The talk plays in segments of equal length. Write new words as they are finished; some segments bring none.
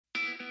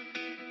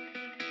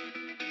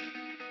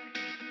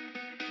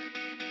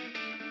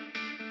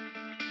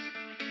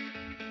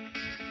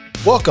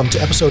Welcome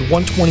to episode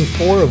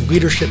 124 of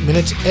Leadership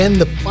Minutes and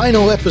the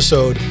final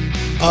episode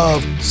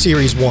of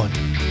Series 1.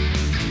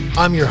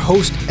 I'm your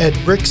host, Ed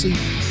Brixey.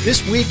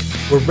 This week,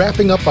 we're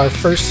wrapping up our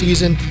first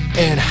season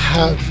and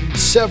have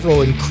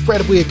several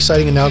incredibly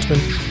exciting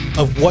announcements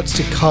of what's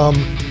to come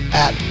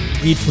at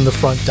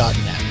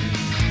leadfromthefront.net.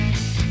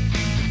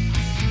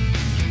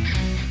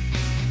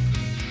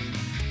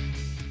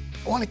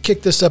 I want to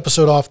kick this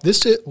episode off.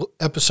 This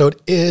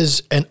episode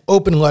is an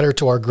open letter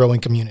to our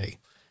growing community.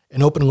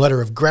 An open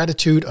letter of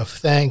gratitude, of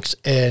thanks,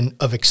 and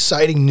of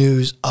exciting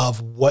news of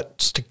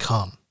what's to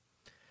come.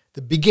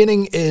 The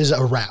beginning is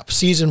a wrap.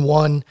 Season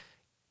 1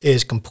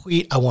 is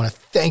complete. I want to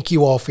thank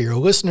you all for your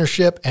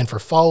listenership and for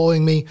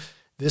following me.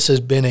 This has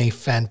been a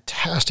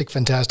fantastic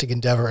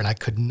endeavor, and I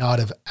could not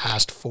have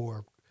asked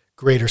for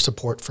greater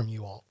support from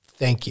you all.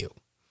 Thank you.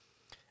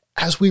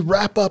 As we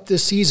wrap up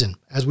this season,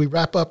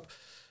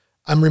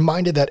 I'm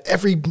reminded that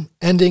every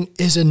ending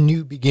is a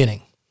new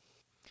beginning.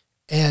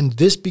 And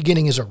this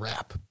beginning is a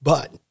wrap,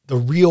 but the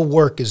real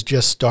work is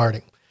just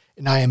starting.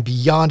 And I am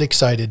beyond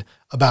excited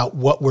about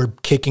what we're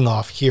kicking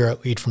off here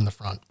at Lead from the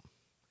Front.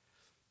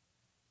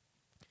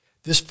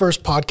 This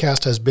first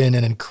podcast has been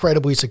an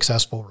incredibly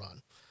successful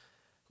run.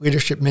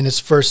 Leadership Minutes'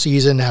 first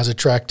season has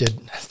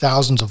attracted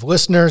thousands of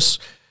listeners.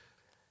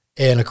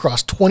 And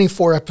across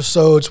 24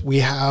 episodes,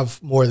 we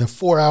have more than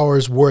 4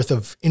 hours worth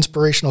of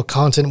inspirational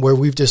content where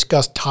we've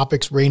discussed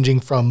topics ranging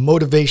from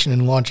motivation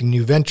and launching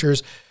new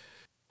ventures,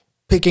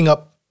 picking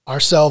up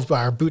ourselves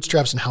by our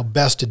bootstraps and how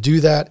best to do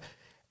that.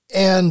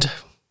 And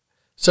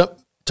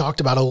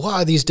talked about a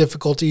lot of these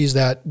difficulties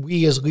that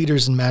we as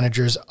leaders and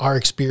managers are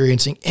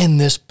experiencing in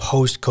this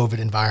post-COVID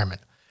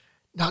environment.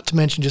 Not to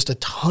mention just a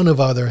ton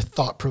of other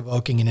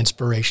thought-provoking and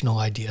inspirational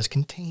ideas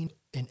contained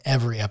in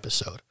every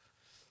episode.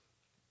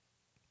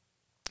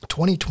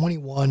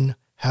 2021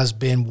 has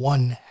been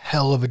one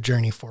hell of a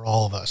journey for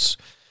all of us.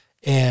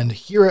 And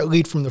here at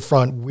Lead from the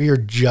Front, we're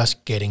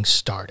just getting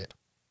started.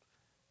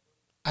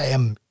 I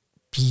am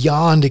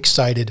beyond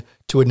excited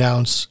to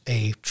announce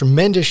a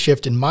tremendous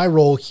shift in my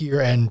role here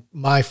and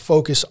my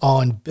focus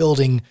on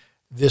building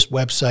this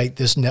website,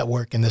 this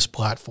network, and this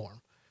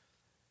platform.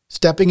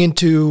 Stepping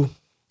into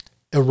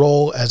a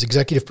role as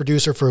executive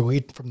producer for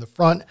Lead from the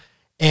Front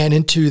and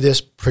into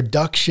this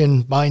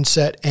production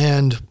mindset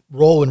and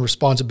role and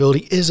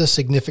responsibility is a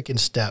significant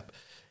step.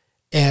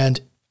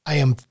 And I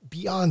am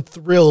beyond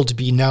thrilled to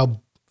be now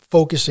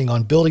focusing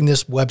on building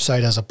this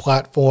website as a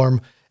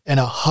platform and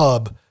a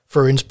hub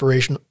for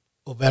inspirational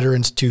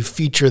veterans to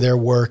feature their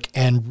work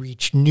and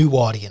reach new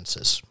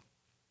audiences.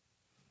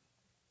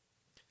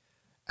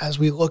 As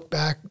we look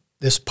back,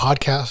 this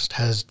podcast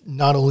has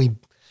not only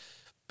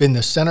been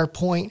the center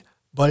point,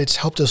 but it's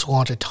helped us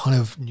launch a ton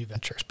of new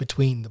ventures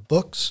between the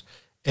books,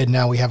 and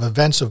now we have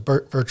events of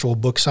virtual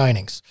book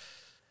signings.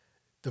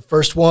 The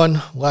first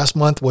one last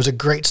month was a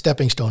great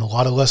stepping stone, a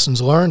lot of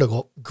lessons learned,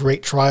 a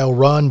great trial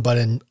run, but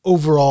an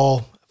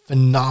overall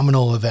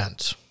phenomenal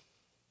event.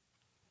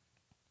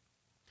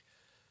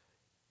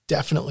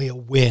 Definitely a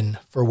win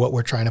for what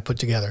we're trying to put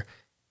together.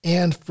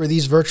 And for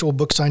these virtual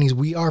book signings,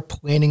 we are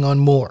planning on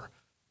more.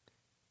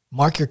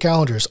 Mark your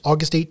calendars,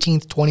 August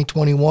 18th,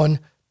 2021.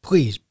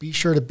 Please be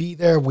sure to be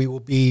there. We will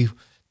be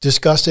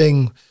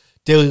discussing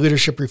Daily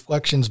Leadership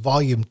Reflections,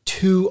 Volume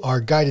 2, our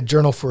guided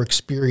journal for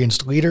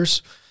experienced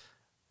leaders.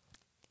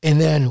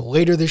 And then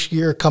later this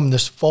year, come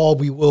this fall,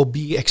 we will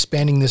be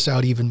expanding this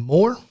out even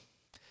more.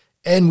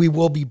 And we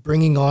will be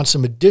bringing on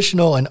some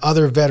additional and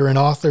other veteran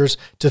authors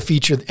to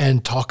feature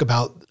and talk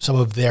about some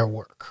of their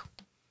work.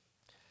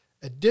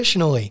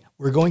 Additionally,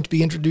 we're going to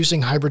be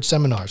introducing hybrid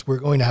seminars. We're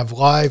going to have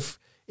live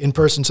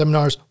in-person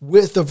seminars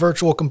with a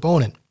virtual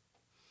component.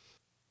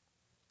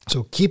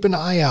 So keep an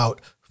eye out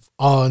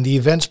on the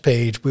events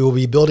page. We will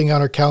be building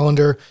out our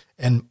calendar,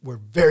 and we're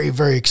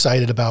very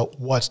excited about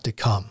what's to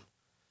come.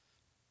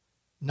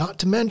 Not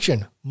to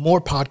mention,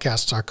 more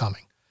podcasts are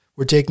coming.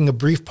 We're taking a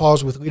brief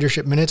pause with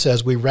Leadership Minutes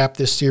as we wrap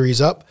this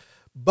series up,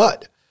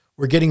 but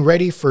we're getting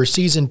ready for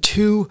Season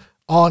 2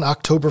 on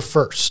October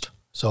 1st.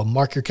 So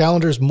mark your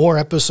calendars, more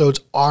episodes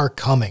are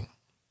coming.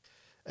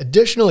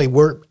 Additionally,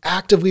 we're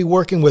actively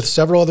working with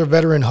several other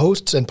veteran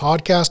hosts and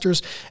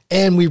podcasters,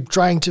 and we're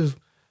trying to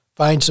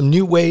find some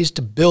new ways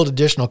to build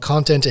additional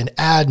content and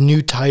add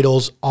new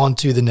titles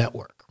onto the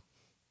network.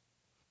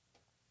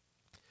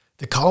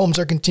 The columns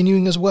are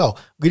continuing as well.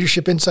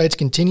 Leadership Insights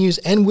continues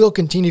and will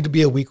continue to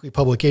be a weekly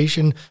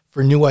publication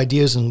for new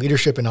ideas in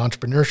leadership and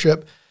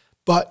entrepreneurship.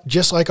 But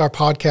just like our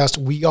podcast,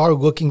 we are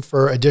looking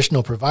for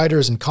additional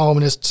providers and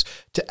columnists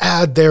to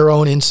add their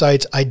own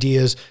insights,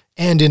 ideas,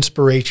 and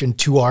inspiration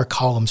to our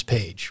columns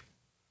page.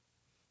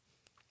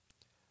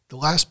 The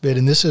last bit,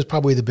 and this is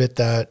probably the bit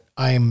that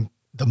I'm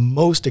the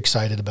most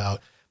excited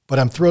about, but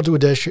I'm thrilled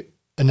to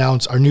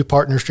announce our new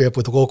partnership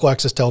with local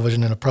access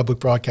television and a public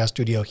broadcast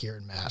studio here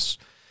in Mass.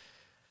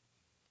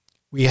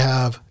 We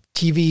have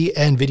TV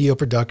and video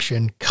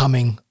production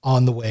coming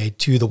on the way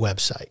to the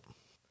website.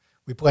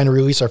 We plan to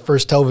release our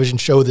first television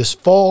show this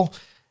fall.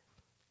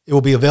 It will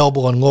be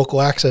available on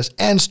local access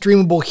and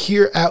streamable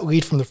here at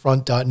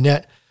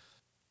leadfromthefront.net.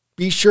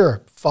 be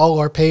sure, follow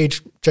our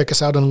page, check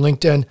us out on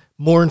LinkedIn.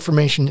 More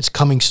information is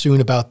coming soon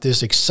about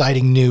this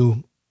exciting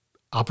new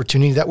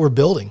opportunity that we're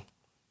building.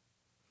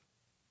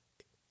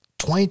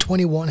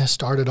 2021 has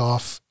started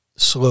off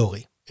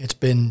slowly. It's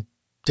been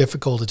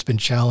difficult, it's been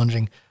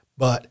challenging,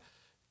 but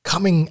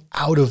coming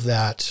out of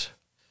that,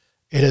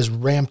 it has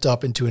ramped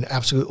up into an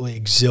absolutely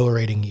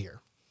exhilarating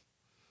year.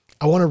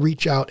 I want to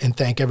reach out and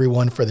thank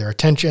everyone for their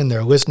attention,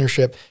 their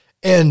listenership,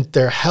 and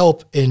their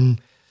help in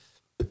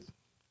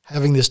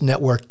having this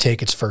network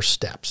take its first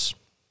steps.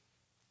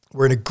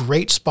 We're in a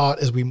great spot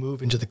as we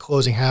move into the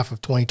closing half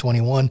of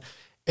 2021,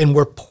 and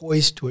we're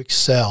poised to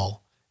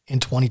excel in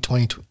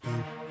 2022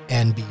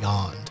 and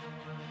beyond.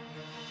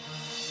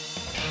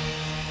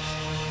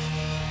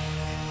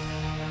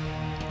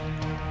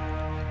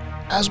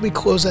 As we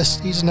close this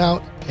season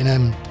out,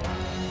 and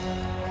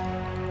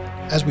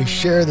as we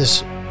share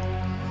this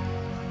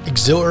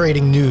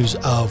exhilarating news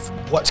of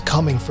what's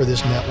coming for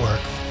this network,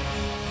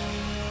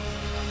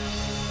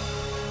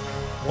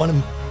 I want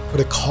to put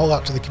a call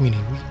out to the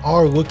community. We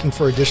are looking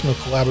for additional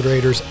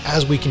collaborators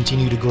as we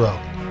continue to grow.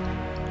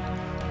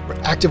 We're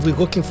actively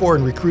looking for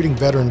and recruiting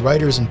veteran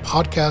writers and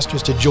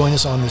podcasters to join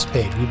us on this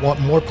page. We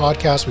want more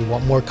podcasts. We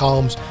want more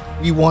columns.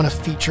 We want to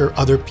feature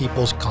other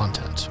people's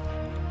content.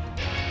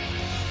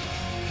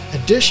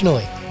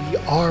 Additionally, we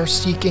are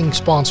seeking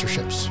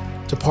sponsorships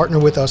to partner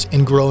with us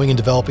in growing and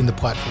developing the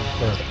platform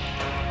further.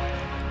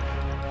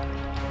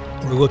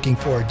 We're looking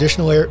for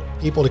additional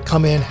people to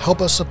come in,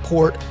 help us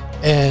support,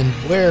 and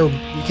where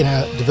we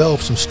can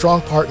develop some strong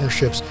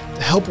partnerships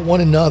to help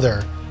one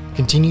another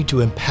continue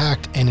to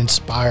impact and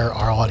inspire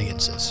our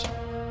audiences.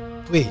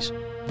 Please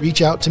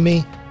reach out to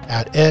me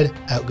at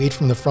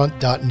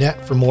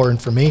ed@leadfromthefront.net for more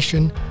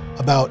information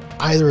about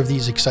either of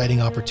these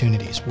exciting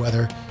opportunities,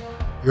 whether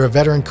you're a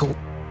veteran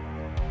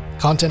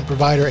content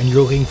provider and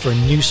you're looking for a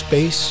new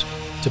space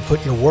to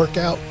put your work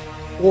out,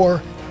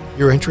 or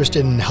you're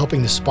interested in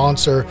helping to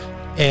sponsor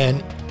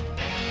and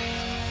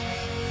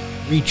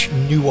reach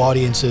new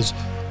audiences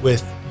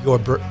with your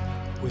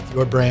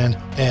brand,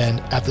 and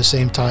at the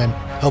same time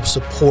help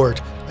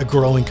support a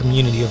growing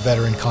community of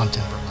veteran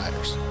content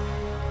providers.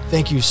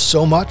 Thank you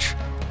so much.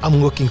 I'm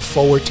looking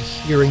forward to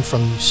hearing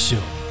from you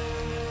soon.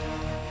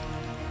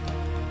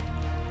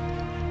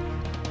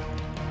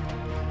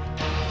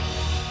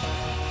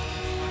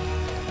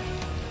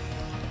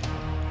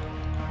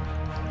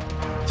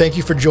 Thank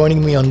you for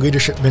joining me on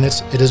Leadership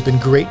Minutes. It has been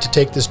great to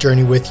take this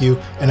journey with you,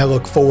 and I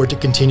look forward to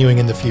continuing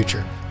in the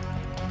future.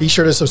 Be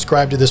sure to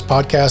subscribe to this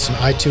podcast on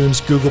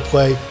iTunes, Google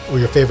Play, or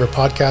your favorite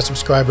podcast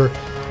subscriber,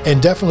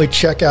 and definitely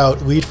check out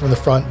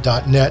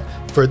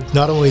leadfromthefront.net for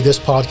not only this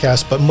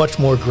podcast, but much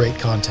more great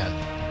content.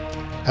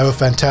 Have a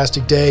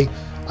fantastic day.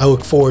 I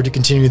look forward to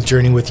continuing the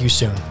journey with you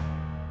soon.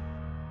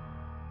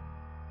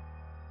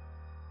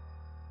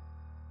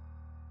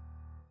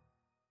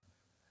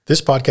 This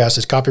podcast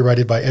is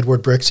copyrighted by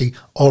Edward Brixey,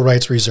 all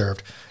rights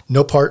reserved.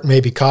 No part may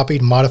be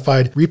copied,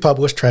 modified,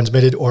 republished,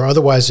 transmitted, or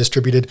otherwise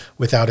distributed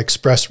without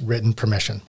express written permission.